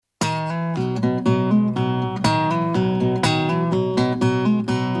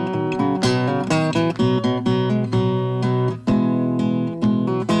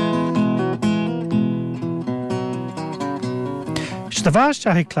Sa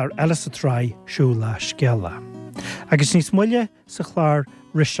bhaiste ha clár eolas a trai Siúlach Scéalach. Agus níos muile sa chláir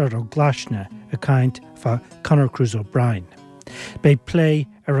Richard ó Glasne a caint fa Conor Cruise O'Brien. Bei play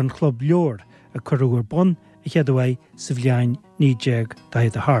an club leor a curúar bun a cheadaway sa bhleain níéag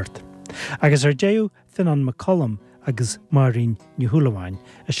daid a hart. Agus déú fin an McCollum agus Máirtín Davy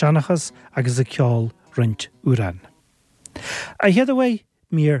a seanachas agus a ceol rint úran. A cheadaway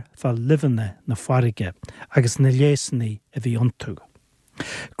mír fa leigheasanna na farraige agus na leigheasanna a bhí iontu.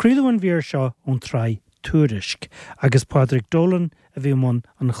 Críúin bhír seo ón trai túrisc agus Pádraig Dolan a bhí mun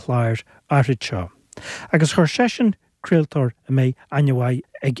an chláir áirid seo. Agus chuir sesin creaaltar a mé ainmhaid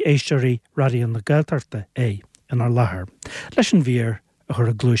ag éistearí radaíon na Gaeltachta in ar láthair. Leis an bhír a chur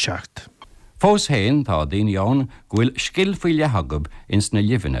a glúiseacht. Fós héin tá daoine ann bhfuil scialfaoile hagab ins na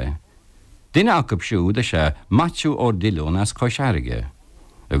Luibheanna. Duine agab siúd a sé Maitiú Ó Diollúin as Chois Fharraige.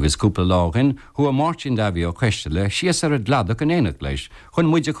 Agus cúpla lágin thua Máirtín Davy Ó Coisdealbha síos ar a dladach an éanacht leis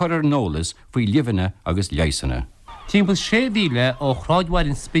chun muide chur ar nólas faoi Luibheanna agus leigheasanna. Timpeall 6,000 ó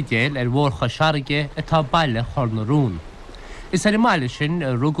chráidhhaid spidéal ar bhór Chois Fharraige atá baile chur na rún. Is ar máile sin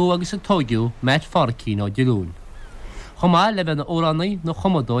rugú agus a tógiú Maitiú Ó Diollúin. Chomá le bheith na óránaí na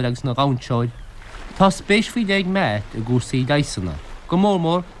chomodóir agus na gáinseoir. Tá spéis faoi 10 mét a gúsaí leigheasanna. Go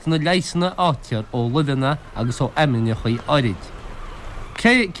mór na leigheasanna áitear ó Luibheanna agus ó Emine chuí áirid.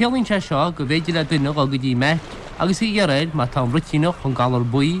 Ceolín te seo go bhéidir le duine go dtí mét agus i dhearáid má tá rutíneach chun galar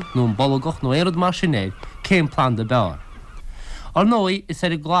buí nó an bolagach nó éad mar sinnéad céim plán de bear. Ar nói is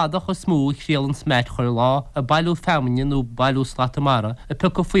ar a gládach ó smú chríalann smét chuir lá a bailú feminine nó bailú slatamara a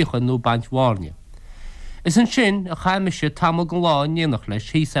puca faoichan nó baint mhárne. Is an sin a chaimise tamil go lá níanach leis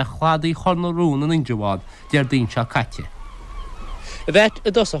hí a chládaí chur na rún an indehád dear daon se caite. A bheit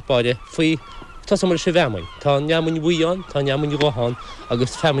a dosach báide faoi tá mar sé bheamain, tá neamhain bhuián, tá neamhain rohan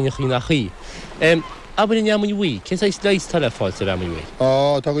agus feminine chuí nach chi. Aber in neamhain bhui, cén is leis tal fáil ar neamhain bhui?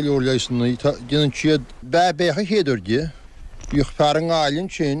 Tá go leor leisnaí, gin siad becha chéadúirde, bhíoch fear an gáilinn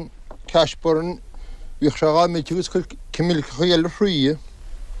sin, ceisboran, bhíoch se gá méitiúgus cimil chuéile fríe,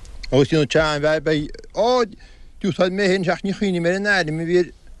 agus dún tean dúsáid mé hén seach ní chuoine mé an áidim mi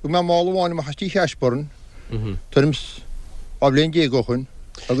bhír go me mála bháinna a chastí ceisboran, tarms á bléon déagochan,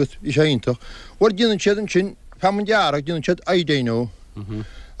 agus is sé ionintach. War gin siad an sin, feman dearach gin siad aidéinó,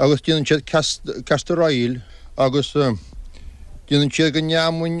 agus gin siad castaráil, agus gin siad go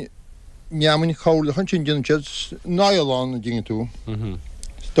neamhain chaolachan sin gin siad nailán a dingin tú,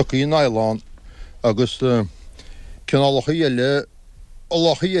 stocaí nailán, agus cinálach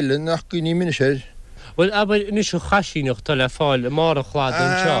eile nach go ní mini sér. Well, aber ní se chaisíneach tal fáil mar a chlád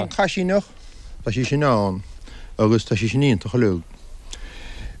an seo. Chaisíneach, tá sí sin án, agus tá sí sin ionintach a leug.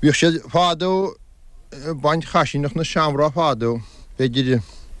 Bhíoh siad fádó baint chaisíneach na seamrá fádó, beidir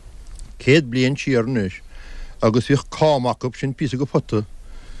 100 bliain tíarnis, agus bhíoh cámachab sin písa go potta,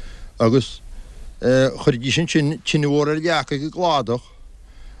 agus chuirdí sin tinhór ar leacha go gládach,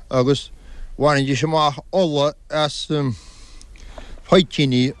 agus bhainidí sem máth ola as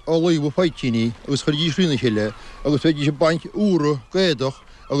faitíní, ólaíbh faitíní, agus chuirdí srína chéile, agus beidir sé baint úra gaadach,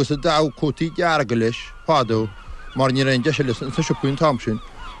 agus a dá cótaí dearga leis fádó, mar ní raon deise leis an siúpún tamsin,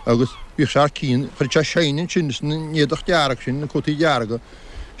 agus bhíoh sear cín chuir te séinin sin níadach dearach sin na cótaí dearga,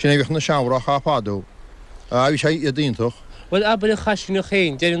 sin bhíoch na seamhrach a fádó. Bhí sé iad ionintach. Well, aber a chaisíneach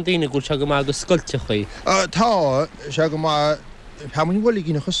chéin, déir an daine gúil se go má go scoilte chuí. Tá se go má peamhain bhfuil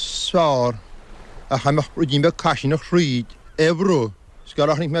gine chu sár a chaimach dín be caiisíneach ríd ébrú,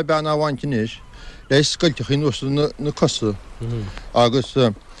 scarach ní mé ben áhaintinis, leis scoilte chuí nuas na cosa. Agus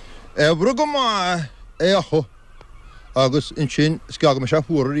ébrú go má écho, agus in sin scaga me se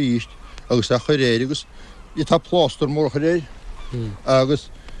fuair ríist, agus a churéir, agus i tá plástar mór churéir, agus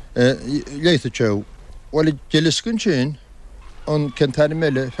leitha teo. Well, deliscin sin, an centári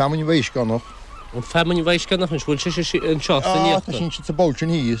meile feamhain bhaisceannach. An feamhain bhaisceannach an bhfuil sé an seo san níochta? Tá sin sa bóiltin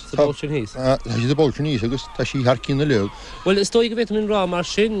híos. Sa bóiltin híos? Tá sin sa bóiltin híos, agus tá sí thar cína leog. Well, is dói go bhéit an rá mar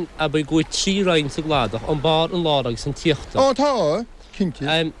sin a bhí gúid 3 rainn sa gládach, an bar an lá agus an tíochta. Tá,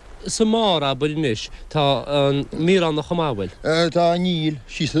 cinnte. Sa mar a bud inis, tá an mírán nach chamáhfuil? Tá níl,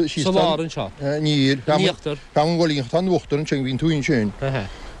 Sa lá an seo? Níl. Níochtar? Feamhain bhfuil tá nuachtar an sin bhín túin sin.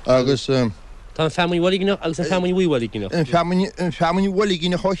 Agus tá an feamhain bhfuil agus an feamhain bhfuil An feamhain bhfuil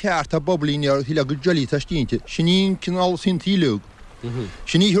gine cho cheart a boblín ar hí le go jolí tá stínte. Sinín cinál sin tíleog.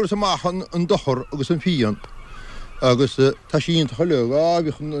 Siní hiúr sa máchan an dochar agus an fian. Agus tá síonnta cho leog,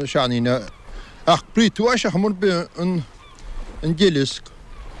 bhíoch an seanína. Ach brítú a se chamar be an dilisc,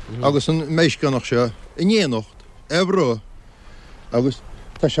 agus an meisceannach se in éanacht, ébrú. Agus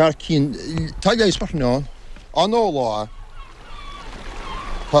tá sear cín, tá leis marneán, an ólá.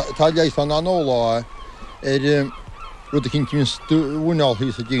 Tá leis an óláir rud a cinnte mín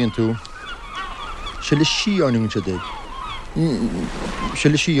bhúnáilthaí sa dígann tú. Se le síáning se dé. Se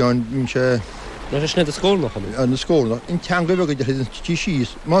le síán mín se Na sne a scóil nach an na scóla. In teanga bheith de tí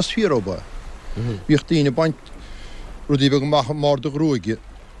síos, más fíróba. Bhíocht daoine baint rudí bheith go mar do grúige.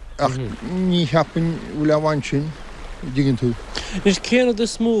 Ach ní heapan bhfuil amhain sin dígann tú. Nus céan de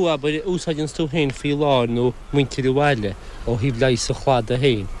smú a bud úsáidn tú hain fí lá nó muinte do bhile ó híb leis sa chlád a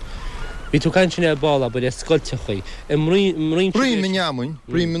hain. Bhí tú caint sin a bála bud scoiltechaí. Brín neamhain,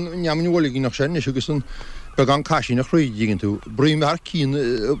 brín neamhain bhla nach sé, is agus an be an caiisi nach chruí dígann tú. Brín ar cín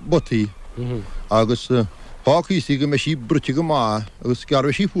botaí. Agus páí go me sí brute go má, agus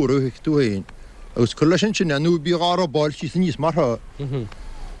garbh sí fuú tú hain. Agus chu leis sin nú bí gá báil sí níos martha.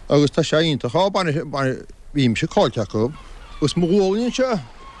 Agus tá séonnta chá bhím se cáilte go, gus mhólaíonn se.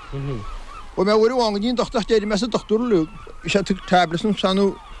 Ba mé bhfuir bháin díon dochtach déidir me a dochtú lu, sé tu tablas an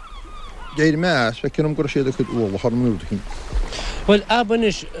sanú déidir meas, fe cinm go séad chud óla harmúta chin. Well,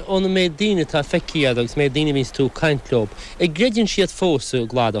 abanis óna mé daine tá feici agus mé daine víns tú caintlob. Ag gréidirn siad fósa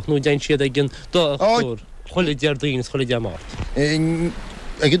gládach, nó dain siad ag gin dochtúr, chola dear daoine, chola dear mát.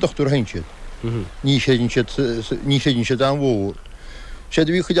 Ag dochtúr hain siad. Ní séidirn siad an bhór. Sé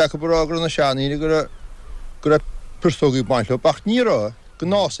bhí chuideach go brágur na seanaí gur persógaí baintlo, bach nírá go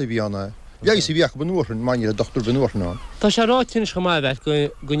nása bhíanna. Leis i bhíach benúrin, maine a dochtúr benúrna. Tá sé ráitinis go mábheith go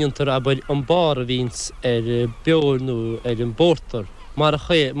iontar abal an bar a víns beornú an bórtar, mar a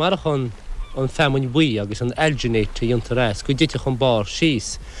chun an femin bhui agus an alginate iontar res, go dite chun bar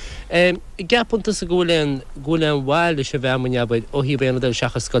síos. Gapanta sa ggóilean bhile se bhemin abal ó hí béanna del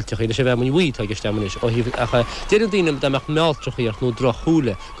seachas scoilteach le se bhemin bhui agus deis ó hí déan daanam deach mealtrachaíart nó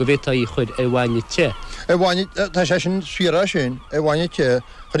drochúla go bhétá í chud bhhaine te. Bhhaine tá sé sin sfíra sin bhhaine te,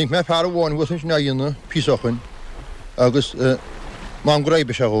 chunig me fear bháin bhil sin naíonna písochan agus má an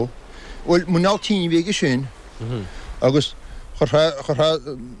gréibe se go. Bhfuil mnátíí bhéige sin agus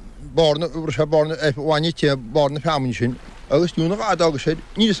bháine bhhaine te bána femin sin, agus dúna bhd agus sé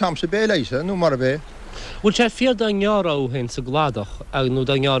ní samsa bé leiise nó mar a bheith. Bhfuil sé fiad an nearáhain sa gládach ag nó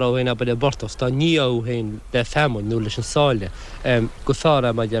an nearáhain a bud bortas tá níáhain le femin nó leis an sáile go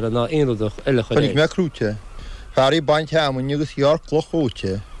fearra mai dear an ná éonradach eile chu. Chunig me crúte, fearí baint teamhain agus hear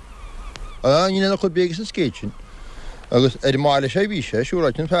clochóte. Ní nach chud bégus an scéitin. Agus máile sé bhí sé,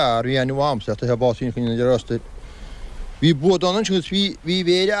 siúráitin fear hí anú amsa a hebáín chuine de rasta. Bhí bud an gus bhí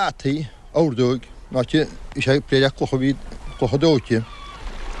bhéire ataí árdóig, náte sé pléideach clochadóte.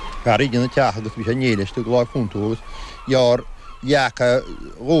 Fearí gina teach agus bhí sé néileiste go láir punú agus jaar dheacha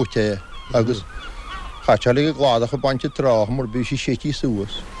róte agus chateala go gládach a bainte trách mar bhí sí sétí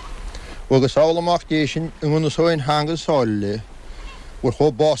suas. Agus álamach dé sin in sóin hangan sáile, bhfuil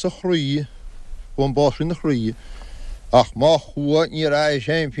cho bás a chruí, bhn básrin na chruí, ach má chua ní ra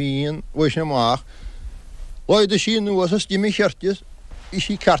sé féin bhuiis na máach, Leid sí nuas a stimi cheirtis i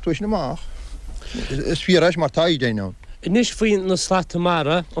sí carthuis na máach. Is fíreis mar tá déine. Nis faoin na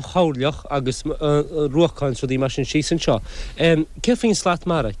slátamara ó cháileach agus ruachán so dí mar sin sí san seo. Ce faoin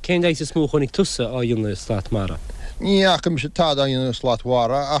slátamara? Cén éis is smó chunig tusa á dionne slátamara? Ní ach mi sé tá dhéanana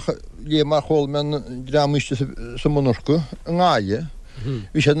sláthhara ach lé mar choil men drámuiste sa monarcu an gáile.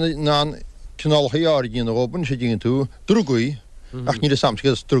 Bhí sé ná cinálcha áir díana óban sé dígann tú drugaí ach ní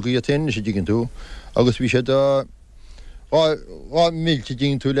samsca drugaí a téine sé dígann tú agus bhí sé millte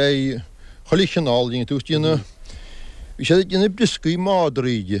dígann tú le cholichanál dígann tú díana bhí sé díana briscaí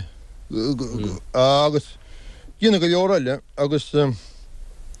mádaríide agus díana go leoraile agus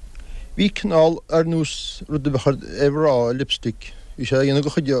bhí canál ar nús rud bechar éhrá lipstick bhí sé díana go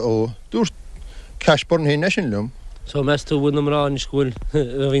chuide ó dúirt ceisborn hé neisianlumm. So mes tú bhfuil rá in scoil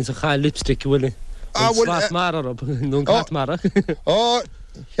a bhín sa chail lipstick bhfuil slát mar arab nó cat mar.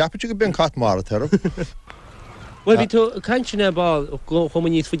 Cheappa go ben cat mar tar. Well bhí tú caiintina bá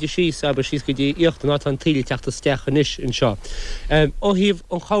chomaníd fuidir síos aber síos go dtí íocht ná an taoile teachta steach inis in seo. Ó híomh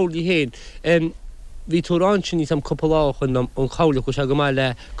an chailí héin. Bhí tú ránsin ní am coppolách an chaula go se go mai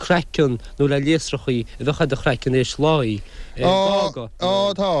le crecin nó le léasrachaí a bhecha a crecin é sláí.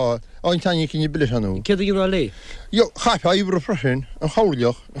 Tá áin teine cinine bilis anú. Céad gin lé? Jo chaipá íbra freisin an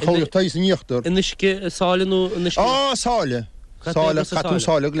chauliach an chaula táis an íochttar. Inisce sáile nó sáile. Sáile chatú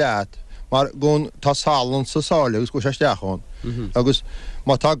sáile leat. Mar gún tá sálan sa sáile agus go sé steachán. Agus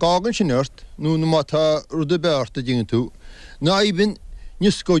má tá gágan sin irt nó má tá rud a beart a dingin tú. Ná ibn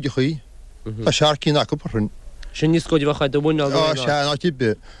níoscóidechaí tá seaarcí nach go porrin. Sin níoscóidecha do bhúna sé ná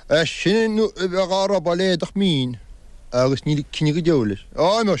tibe. Sin gá baléadach mín agus ní cinine go deolis.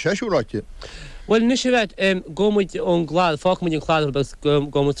 Má sé siúráte. Well ní sé bheith gomuid ón glád, fámuid an chlád agus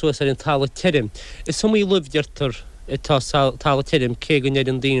gomuid suas ar an tála tirim. Is sumí luibhdeartar tá tal tím cé go néad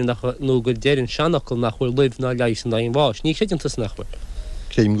an daine nach nó go déirn seanachil nach bhfuil luibhna leigheasanna on bháis. Ní chéidir tas nach bhfuil.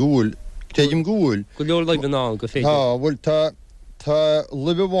 Céim gúil. Go leor leigheanna go féidir. Bhfuil tá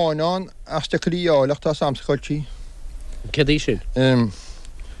Luibheanna asta eolas tá samscoiltí. Cé é sin?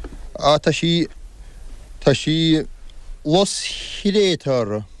 Tá sí los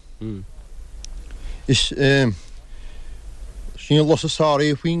hirétar. Is sin los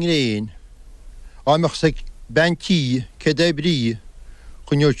asáí faoin réin. Áimeach sa bentí cé é brí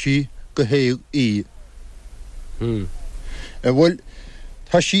chuneirtí go héh í. Bhfuil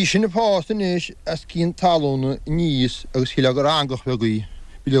tá sí sin na pástan is as cín talúna níos agus chiile gur angach begaí,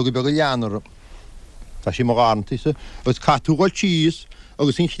 bí go bega leanar. Tá sí mar garantisa, agus catúáil tíos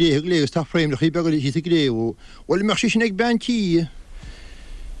agus sin chléigh légus tá fréimlach í bega hí a gréú. Bhfuil meach sí sin ag bentí.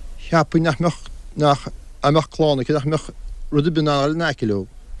 Cheapú nach amach chlána nach meach rud a bináil neciló.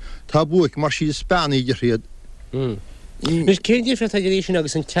 Tá buic mar sí Spánaí de réad. Mis céidir fe éis sin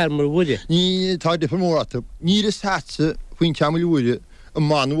agus an cearmar bhuiide? Ní tá de mórata. Ní is hatsa faoin teamil bhuiide an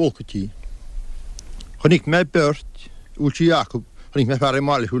mána bhócatí. Chonig me beirt últí Jacob, chonig me fear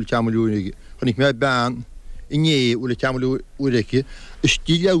mála húil teamil bhuiige, chonig me bán i nné úla teamil bhuiige, is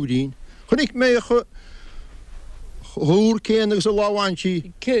tí leabhrín. Chonig me húr céan agus a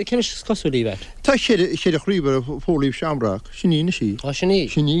láhhaintí. Céim scosúlí bheit? Tá sé a chríbar a fólíomh seambrach, sin ní sí. Sinní?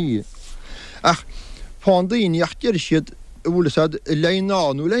 Sinní. Ach, fándaíon ach deir siad bhfuil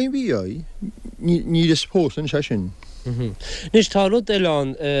leonánú leon bhí ní is pósan sé sin. Nis tá rud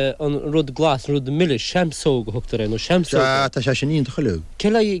eán an rud glas rud millis semsó go thugtar nó semsó. Tá sé sin íonta choú. Cé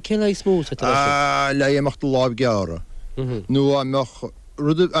lei smó le amachta láimh geara. nó amach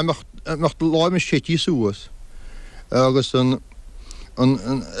láimh sétí suas agus an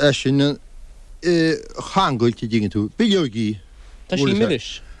sin chaangailte dígan tú. Bileogí. Tá sí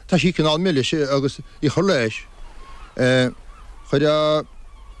millis? Tá sí canál millis agus i choléis.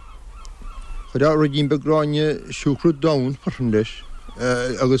 Chudá rudín begráine siúcrú dain parfan leis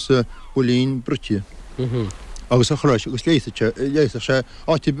agus bhfuilín brute. Agus a choléis agus léise sé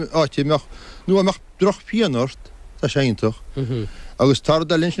áiti meach nó amach droch pianart tá séintach. Agus tar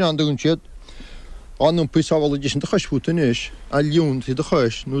da linn sin andagann siad anún písáhla dé sin de chaisfúta is a liún í de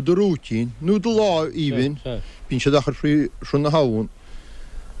chais nó do rútíín nó do lá íhín bín sé dachar frún na haún.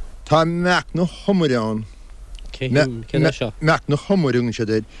 Tá meach nó chomaráin. Meach na chomarún sé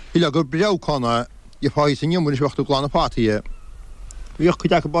déid. Hí gur breáánna i fáid san nemúna seachú glána pátaí. Bhíoh chu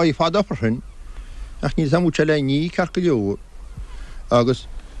deach baí fád afarsin, ach ní samú se le ní cear go leor. Agus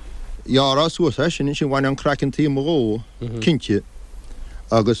Iará suasa sin sin bhain an cracin tí mó cinnte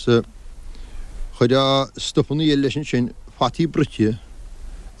agus chudá stopaní lei sin fatí brute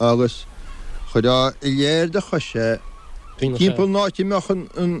agus chudá i léir de choise timppla náiti mechan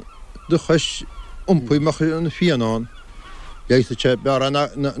an de chois umpaí meach an fianán éiste sé bear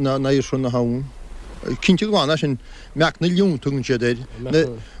na írsún na haún. Cinnte gohána sin meach na liúntagann sé déir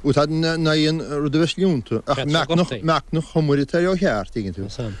útá na íon rudahs liúnta ach meach na chomurí tar ó cheart igen tú.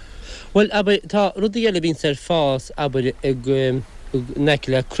 Well, aber tá rudí eile bín ser fás aber ag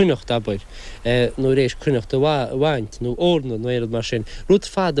necile crunecht aber nó rééis crunecht a bhaint nó orna nó éad mar sin. Rud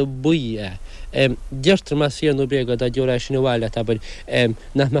fad a buí deirtar mas fí nó brega a deoréis sin bhile aber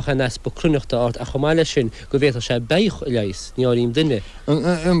nach mecha nes ba crunechta át a chomáile sin go bhéta sé beich leis ní áím duine.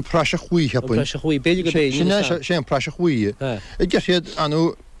 An praise chuí heapin. Praise chuí béidir go bé. sé an praise chuí. I d siad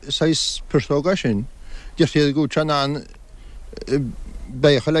anú 6 persóga sin. D siad go te an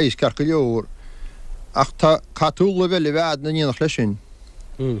bécha leis cear go leor ach tá catúla bheile bhead na níanach lei sin.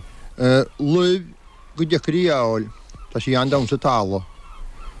 Luibh go deachríáil tá sí an dam sa tála.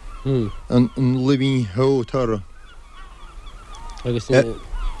 An luibhín hótara.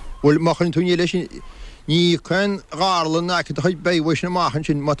 Bhfuil machchan túní lei sin ní chuin gála nácha a chuid béhhais na máchan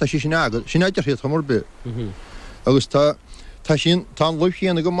sin má tá sí sin agad. Sin éidir chéad chamar be. Agus tá sin tá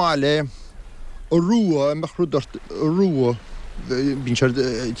luibhchéanna go máile ó rúa meach rudart rúa bín sé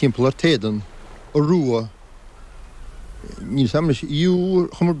timppla tédan ó rúa. Ní sam íú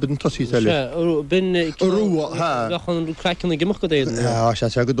chumar bin tasí eile. Bin rúa chun crackanna gimach go déad.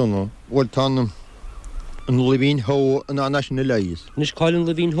 sé go donna. Bhil tá an luibhín hó an national leis. Nis cáilinn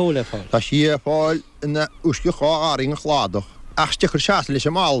luibhín hó le fáil. Tá sí fáil ina usci chááring a chládach. Ach stechar seaas leis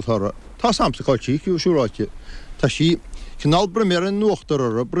sem máilthra. Tá samsa cáiltí siúráite. Tá sí cinál breméir an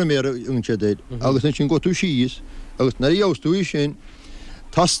nuachtar a breméir únse déid. Agus an sin go tú síos agus na jóstúí sin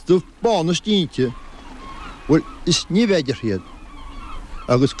tasú bána stínte. Bhfuil is ní bhéidir chiad.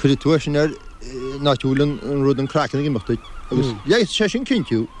 Agus chuú sin náúlan an rud an crackanna gimachtaid. Agus léis sé sin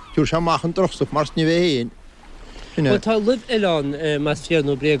cinntiú, túr se machchan drochsach mars ní bhéh héin. Well, tá liv Ilan mas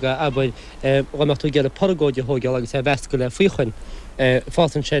fianú brega aber gomach tú gear a paragóide hógeal agus a vesco le fuichain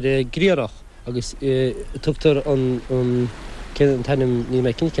fásan sé gríarach agus tuptar an tanim ní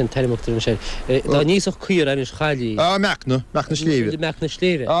me cin taimachtar an sé. Dá níosach cuiar an is chailí. Mechna sléire. Mechna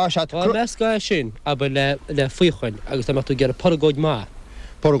sléire. Se mesca sin aber le fuichain agus amach tú gear a paragóid má.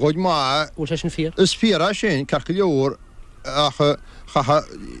 Paragóid má Úl sé sin fia? is fíra sin carca leor chacha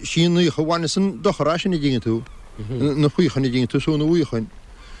síí gohhaine san docharrá sin ddíine tú na chuochan ddíine tú súna uchain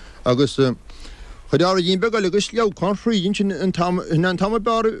agus chudáir dín beáil agus leabhán frídinn sin an tam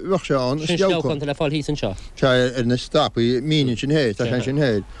bar bheh seán leabhán le fáil hí an seo. Se ar na stapaí míonn sin héad tá sin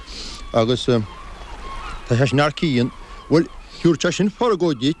héad agus tá sé nar cííon bhfuil thuúirte sin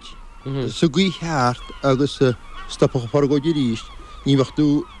paragóidit sa gí cheart agus stoppacha paragóidí ríist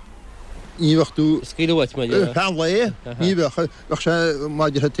Níhachtú Scíhait mai Pan le ní bheith sé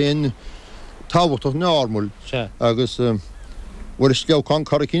maidir taon táhachtach námúil agus bhfuir sceabhán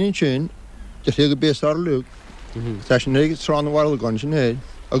carcíín sin de go béar lu Tá sin ré trán bhil gan sin héad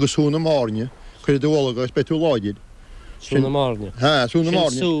agus súna márne chuir dhálagus be tú láidir. Súna márne. Súna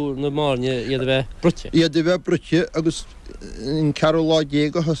márne. Súna márne iad bheith brute. Iad bheith brute agus in Carolá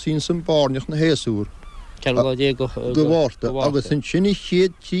go hasín san bárneach na héasúr. Carolá go bhharta agus an sinna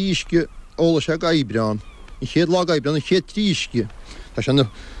chéad tíisce óla se gaibreán. I chéad lá gaibreán na chéad tríisce. Tá se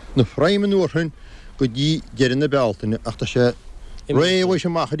na freimen uorthain go dí dearan na beltainine ach tá sé réhha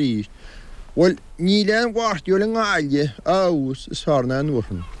sem macha ríist. Bhfuil ní lean bhhairtiú le ngáile áús is fearna an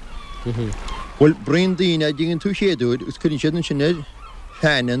uorthain. Bhfuil brion daoine ddígann tú chéadúid gus chuinn siad an sinnéad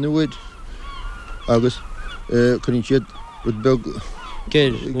féine nuid agus chuinn siad beg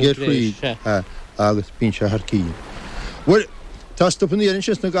géirríd agus bín se Harcíín. Bhfuil tá stopaníann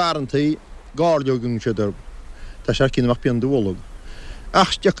sis na garantaí gádeogung siidir tá sé cinach pean dúlag.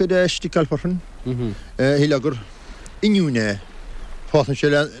 Ach deach éistí calparchan hí legur inúné fásan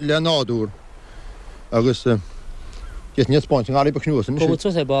sé le náúr agus net spáin áí bechnúsan.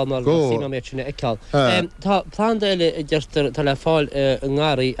 sé bá mar mé sinna eáil. Tá plán éile deirtar tá le fáil an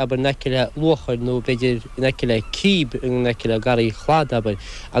gáí aber neice luchaid nó beidir neice le cíb an neice le garí chlád aber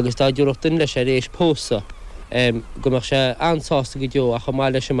agus tá dúach duine sé rééis pósa. Gomach sé ansásta go deo a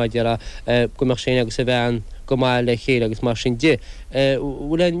chamáile sem maidiara gomach sé agus sa bhean gomáil le chéir agus mar sin dé.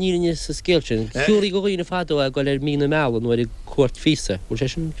 Bhfuil níine sa scéiltin. Cúí go ína fadó a goil mína meán nuair cuat fisa. Bhil sé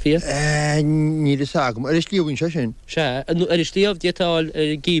sin fia? Ní sagm ar is líomhín sé sin. Se ar is líomh détáil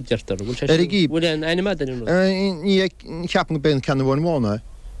gíb deirtar. Bhfuil an aine medan. Ní cheapan ben ceanna bháin bhána.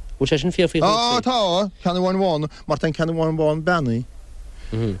 Bhil sé sin fia fia? Tá ceanna bháin bhána mar ten ceanna bháin bháin benaí.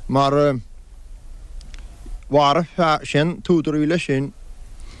 Mar war sin túidir sin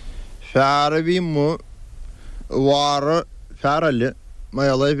fear a bhí mu war fearile mai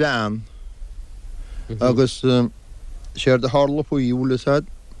le bhean agus séir de hála faoí úlasad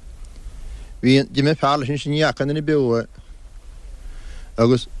hí de mé fearla sin sin neachan ina beha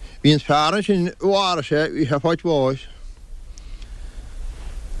agus hín fearan sin bhhara sé hí he fáid bháis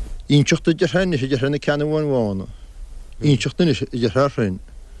íonseachta de henne sé de hena ceanna bháin bhána íonseachta de thrin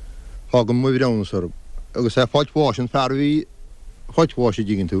fá go mu bhránnasarb agus é fáid bháis an fearhí fáid bháis a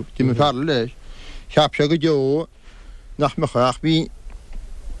ddígann tú tí mé fearla leis cheap se go deo nach me chaach bhí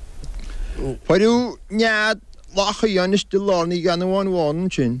Fuirú nead lacha dhéanis de lánaí gan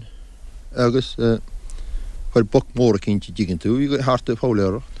bháin sin agus chuir boc mór cinnte ddígann tú í go harta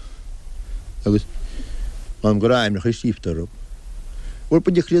fáileireacht agus mám go raimne chu síftarb. Bhfuil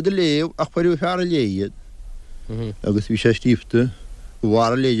bu chríad a léomh ach fuirú fear a léiad agus bhí sé stífta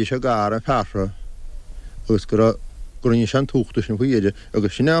bhhar a léidir se gar an fearra agus gur sean túachta sin chuidir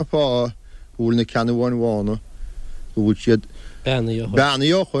agus sinna fá bhúil na ceanna bháin bhána go bhúil siad beanna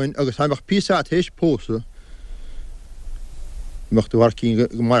jochain agus haimach písá hééis pósa meachta bhar cí go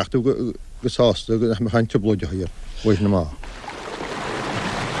maiachú go sásta go me chain tublóide hir bhis na má.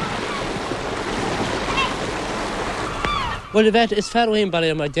 Well bheit is ferhain bar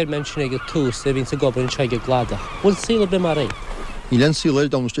mar deirmen sinna go tús a bhín sa gobann seige glada. Bhfuil síla be mar ré? Í len síla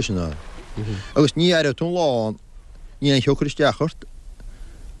dámsta sinna. Agus ní air tún láin ní an teochar isteachart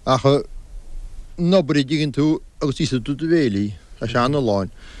acha nobrí ddígann tú agus ísa tú bhélaí a se anna láin.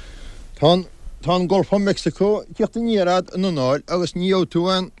 Tá golfa Mexico ceachta níarad an náil agus ní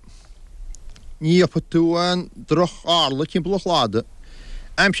túin ní túin droch ála cimpla chláda.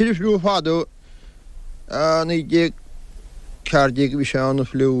 Aim siad fiú fádó na dé cardíag bhí seanna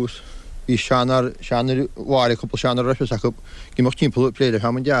fliús hí seanar bháile cúpla seanar reifeach gimach timppla pléidir ha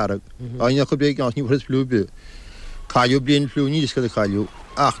an dearag. Aine chu bé gans ní bhris fliúbe. Caú blion fliú níos go caú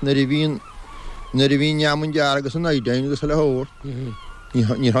ach na bhín neamman dearagus an éidein agus le hóir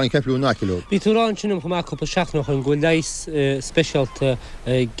ní rhain ceplú náciló. Bí tú rán sinnom chumá cúpla seachnach an go leis specialta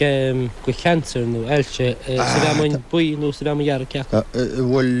go cancer nó eilte sa bheamain buí nó sa bheamain dhearra ceach.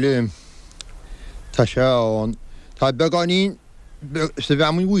 Bhfuil tá se an tá beganín sa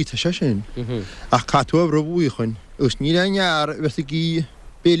bheamain bhuí tá se sin. Ach catú bhra bhuichain, gus ní near bheits a gí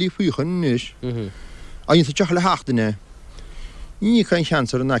bélí fuichain níos. A dhéon sa teach le heachtainna. Ní cain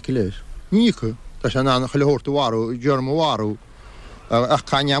cancer an náciléis. Ní chu, tá se ná chu le hórta bharú, dearm bharú. Ach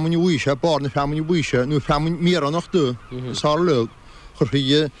cain amúni bhuiise, barna feamúni bhuiise, nó feamúni mírannach dú, sá lög, chur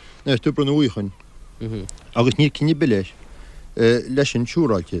chuige na stúbra na bhuichain. Agus ní cinne bileis leis an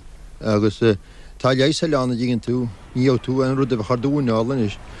siúráilte. Agus tá leis a leanna dígann tú, ní tú an rud a bhechar dúnálan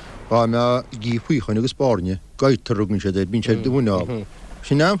is, bá me gí fuichain agus barne, gaitar rugann sé dé, bín sé dúnál.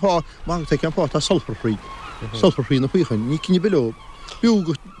 Sin ná fá, má te cean fá, tá sulfurfrí na fuichain, ní cinne biló.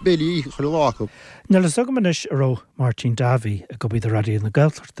 Búgus bélí chu lácha. Nelas agamanis aró Máirtín Davy a go bíad a radio na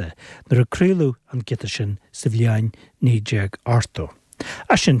Gaeltachta nar a críú an gita sin sa bhliain 9 artó.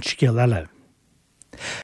 A sin scéal eile.